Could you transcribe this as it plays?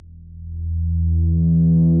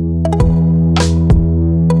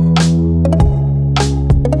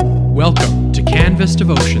Canvas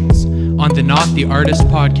Devotions on the Not the Artist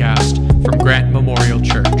podcast from Grant Memorial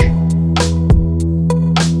Church.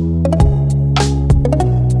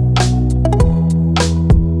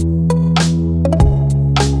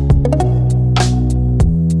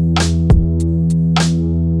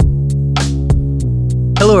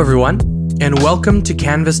 Hello everyone, and welcome to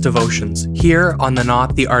Canvas Devotions here on the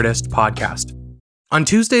Not the Artist podcast. On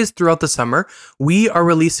Tuesdays throughout the summer, we are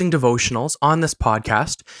releasing devotionals on this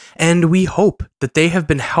podcast, and we hope that they have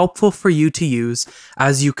been helpful for you to use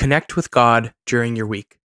as you connect with God during your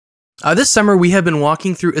week. This summer, we have been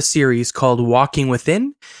walking through a series called Walking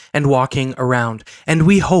Within and Walking Around, and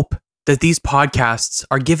we hope that these podcasts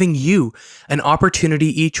are giving you an opportunity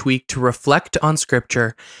each week to reflect on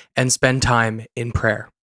Scripture and spend time in prayer.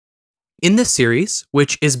 In this series,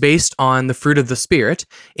 which is based on the fruit of the Spirit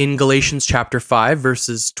in Galatians chapter 5,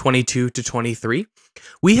 verses 22 to 23,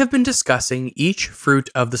 we have been discussing each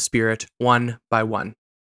fruit of the Spirit one by one.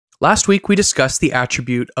 Last week, we discussed the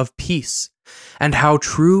attribute of peace and how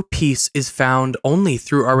true peace is found only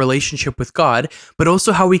through our relationship with God, but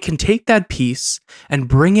also how we can take that peace and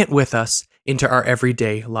bring it with us into our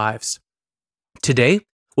everyday lives. Today,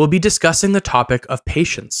 we'll be discussing the topic of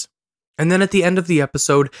patience. And then at the end of the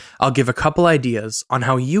episode, I'll give a couple ideas on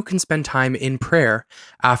how you can spend time in prayer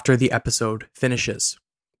after the episode finishes.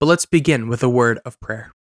 But let's begin with a word of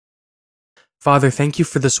prayer. Father, thank you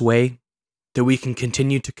for this way that we can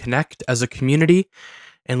continue to connect as a community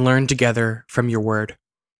and learn together from your word.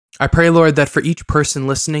 I pray, Lord, that for each person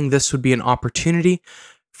listening, this would be an opportunity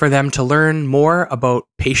for them to learn more about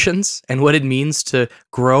patience and what it means to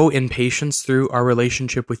grow in patience through our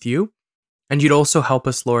relationship with you. And you'd also help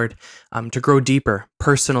us, Lord, to grow deeper,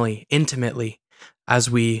 personally, intimately,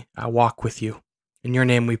 as we walk with you. In your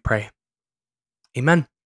name we pray. Amen.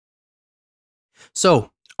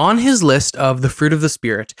 So, on his list of the fruit of the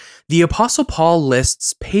Spirit, the Apostle Paul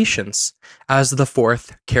lists patience as the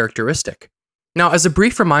fourth characteristic. Now, as a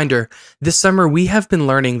brief reminder, this summer we have been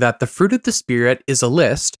learning that the fruit of the Spirit is a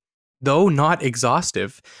list, though not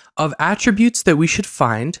exhaustive, of attributes that we should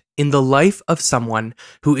find in the life of someone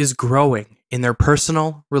who is growing in their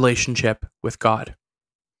personal relationship with God.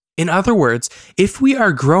 In other words, if we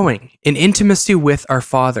are growing in intimacy with our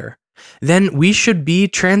Father, then we should be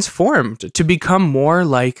transformed to become more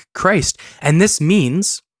like Christ. And this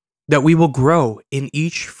means that we will grow in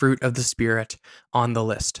each fruit of the Spirit on the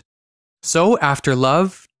list. So after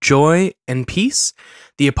love, joy, and peace,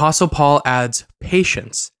 the Apostle Paul adds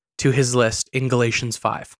patience to his list in Galatians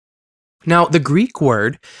 5. Now, the Greek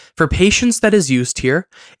word for patience that is used here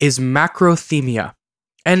is makrothemia,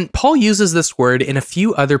 and Paul uses this word in a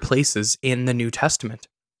few other places in the New Testament.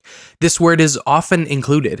 This word is often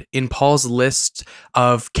included in Paul's list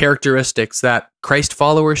of characteristics that Christ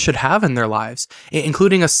followers should have in their lives,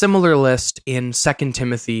 including a similar list in 2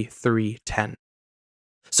 Timothy 3:10.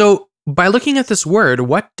 So, by looking at this word,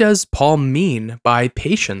 what does Paul mean by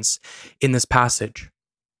patience in this passage?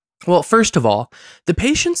 Well, first of all, the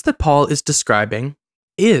patience that Paul is describing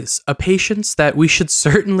is a patience that we should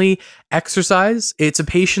certainly exercise. It's a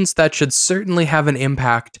patience that should certainly have an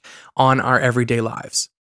impact on our everyday lives.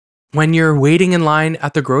 When you're waiting in line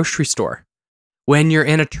at the grocery store, when you're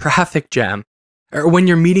in a traffic jam, or when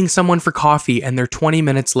you're meeting someone for coffee and they're 20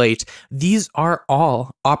 minutes late, these are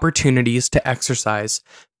all opportunities to exercise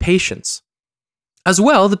patience. As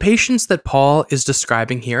well, the patience that Paul is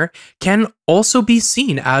describing here can also be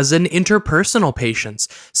seen as an interpersonal patience,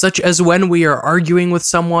 such as when we are arguing with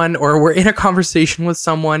someone or we're in a conversation with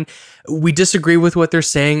someone, we disagree with what they're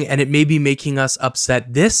saying and it may be making us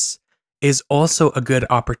upset. This is also a good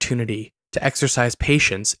opportunity to exercise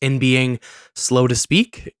patience in being slow to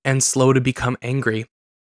speak and slow to become angry,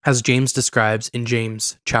 as James describes in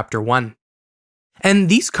James chapter 1. And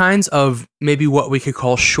these kinds of maybe what we could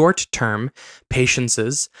call short-term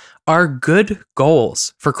patiences are good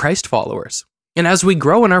goals for Christ followers. And as we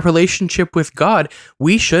grow in our relationship with God,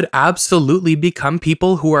 we should absolutely become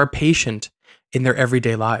people who are patient in their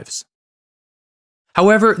everyday lives.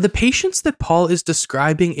 However, the patience that Paul is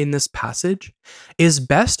describing in this passage is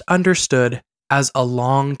best understood as a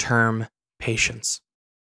long-term patience.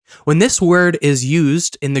 When this word is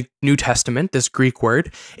used in the New Testament, this Greek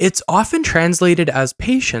word, it's often translated as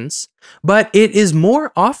patience, but it is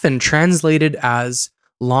more often translated as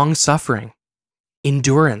long-suffering,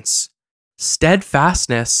 endurance,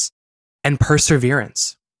 steadfastness, and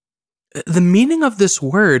perseverance. The meaning of this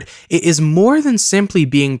word is more than simply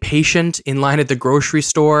being patient in line at the grocery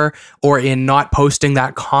store or in not posting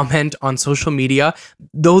that comment on social media,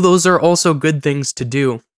 though those are also good things to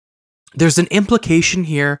do. There's an implication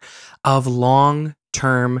here of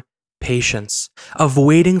long-term patience, of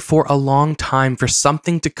waiting for a long time for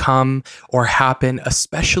something to come or happen,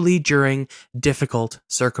 especially during difficult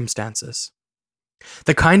circumstances.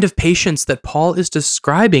 The kind of patience that Paul is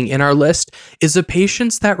describing in our list is a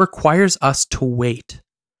patience that requires us to wait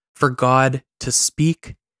for God to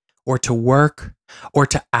speak or to work or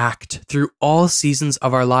to act through all seasons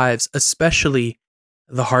of our lives, especially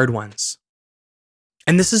the hard ones.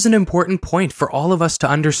 And this is an important point for all of us to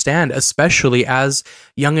understand, especially as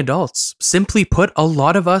young adults. Simply put, a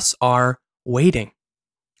lot of us are waiting.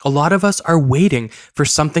 A lot of us are waiting for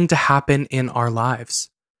something to happen in our lives.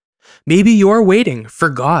 Maybe you're waiting for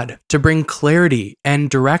God to bring clarity and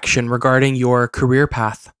direction regarding your career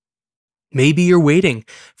path. Maybe you're waiting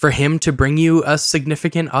for Him to bring you a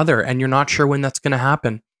significant other and you're not sure when that's going to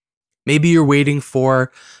happen. Maybe you're waiting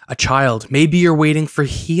for a child. Maybe you're waiting for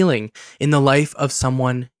healing in the life of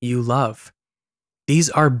someone you love. These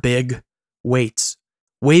are big waits,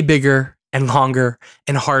 way bigger and longer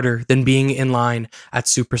and harder than being in line at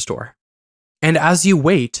Superstore. And as you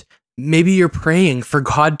wait, maybe you're praying for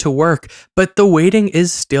God to work, but the waiting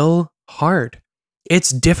is still hard. It's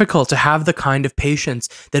difficult to have the kind of patience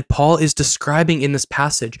that Paul is describing in this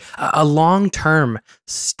passage, a long-term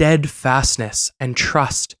steadfastness and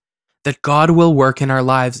trust that God will work in our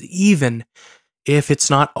lives, even if it's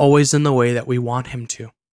not always in the way that we want Him to.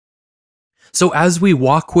 So as we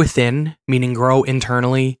walk within, meaning grow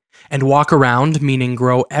internally, and walk around, meaning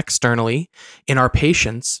grow externally, in our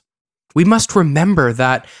patience, we must remember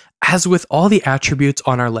that, as with all the attributes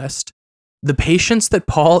on our list, the patience that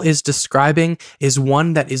Paul is describing is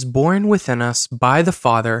one that is born within us by the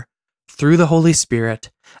Father through the Holy Spirit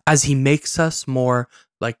as He makes us more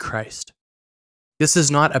like Christ. This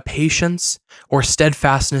is not a patience or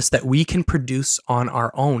steadfastness that we can produce on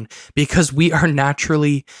our own because we are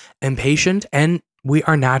naturally impatient and we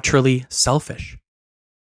are naturally selfish.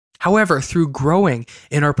 However, through growing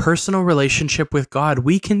in our personal relationship with God,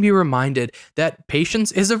 we can be reminded that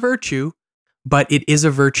patience is a virtue, but it is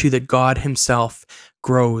a virtue that God Himself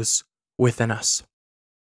grows within us.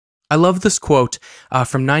 I love this quote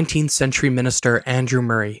from 19th century minister Andrew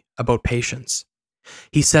Murray about patience.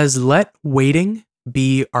 He says, "Let waiting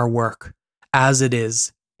be our work, as it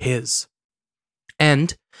is His.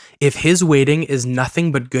 And if His waiting is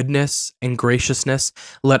nothing but goodness and graciousness,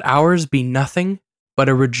 let ours be nothing but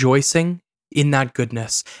a rejoicing in that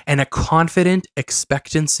goodness and a confident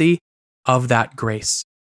expectancy of that grace.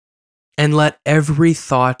 And let every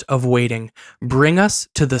thought of waiting bring us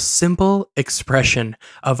to the simple expression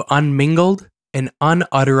of unmingled and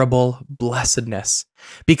unutterable blessedness,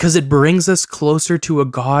 because it brings us closer to a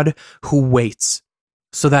God who waits,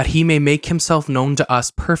 so that He may make Himself known to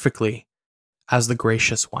us perfectly as the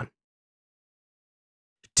gracious one."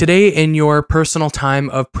 Today, in your personal time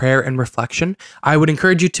of prayer and reflection, I would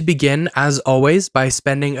encourage you to begin, as always, by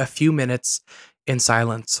spending a few minutes in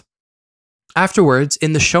silence. Afterwards,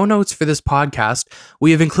 in the show notes for this podcast,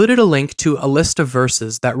 we have included a link to a list of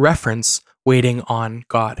verses that reference waiting on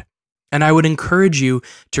God. And I would encourage you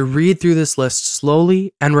to read through this list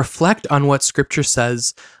slowly and reflect on what Scripture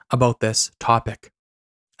says about this topic.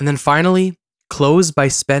 And then finally, close by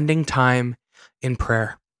spending time in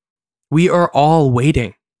prayer. We are all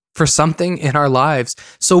waiting for something in our lives,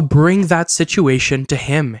 so bring that situation to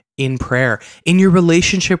Him in prayer. In your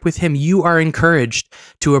relationship with Him, you are encouraged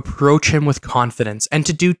to approach Him with confidence and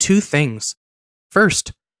to do two things.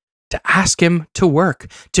 First, to ask Him to work,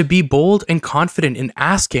 to be bold and confident in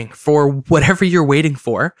asking for whatever you're waiting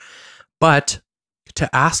for, but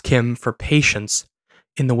to ask Him for patience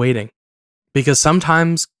in the waiting. Because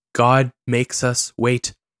sometimes God makes us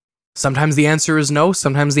wait. Sometimes the answer is no,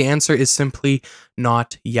 sometimes the answer is simply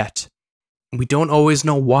not yet. We don't always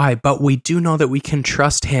know why, but we do know that we can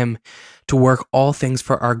trust Him to work all things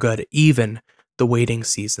for our good, even the waiting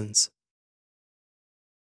seasons.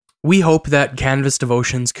 We hope that Canvas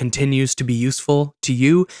Devotions continues to be useful to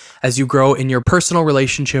you as you grow in your personal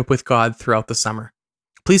relationship with God throughout the summer.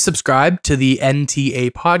 Please subscribe to the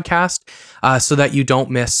NTA podcast so that you don't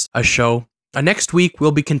miss a show. Next week,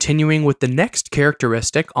 we'll be continuing with the next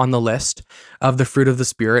characteristic on the list of the fruit of the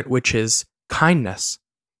Spirit, which is kindness.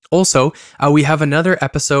 Also, we have another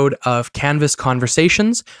episode of Canvas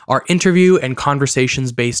Conversations, our interview and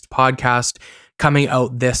conversations-based podcast, coming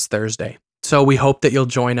out this Thursday. So we hope that you'll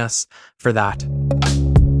join us for that.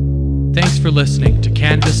 Thanks for listening to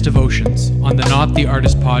Canvas Devotions on the Not the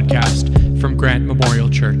Artist podcast from Grant Memorial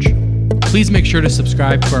Church. Please make sure to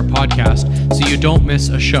subscribe to our podcast so you don't miss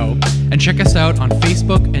a show, and check us out on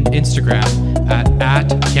Facebook and Instagram at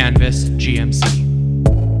CanvasGMC.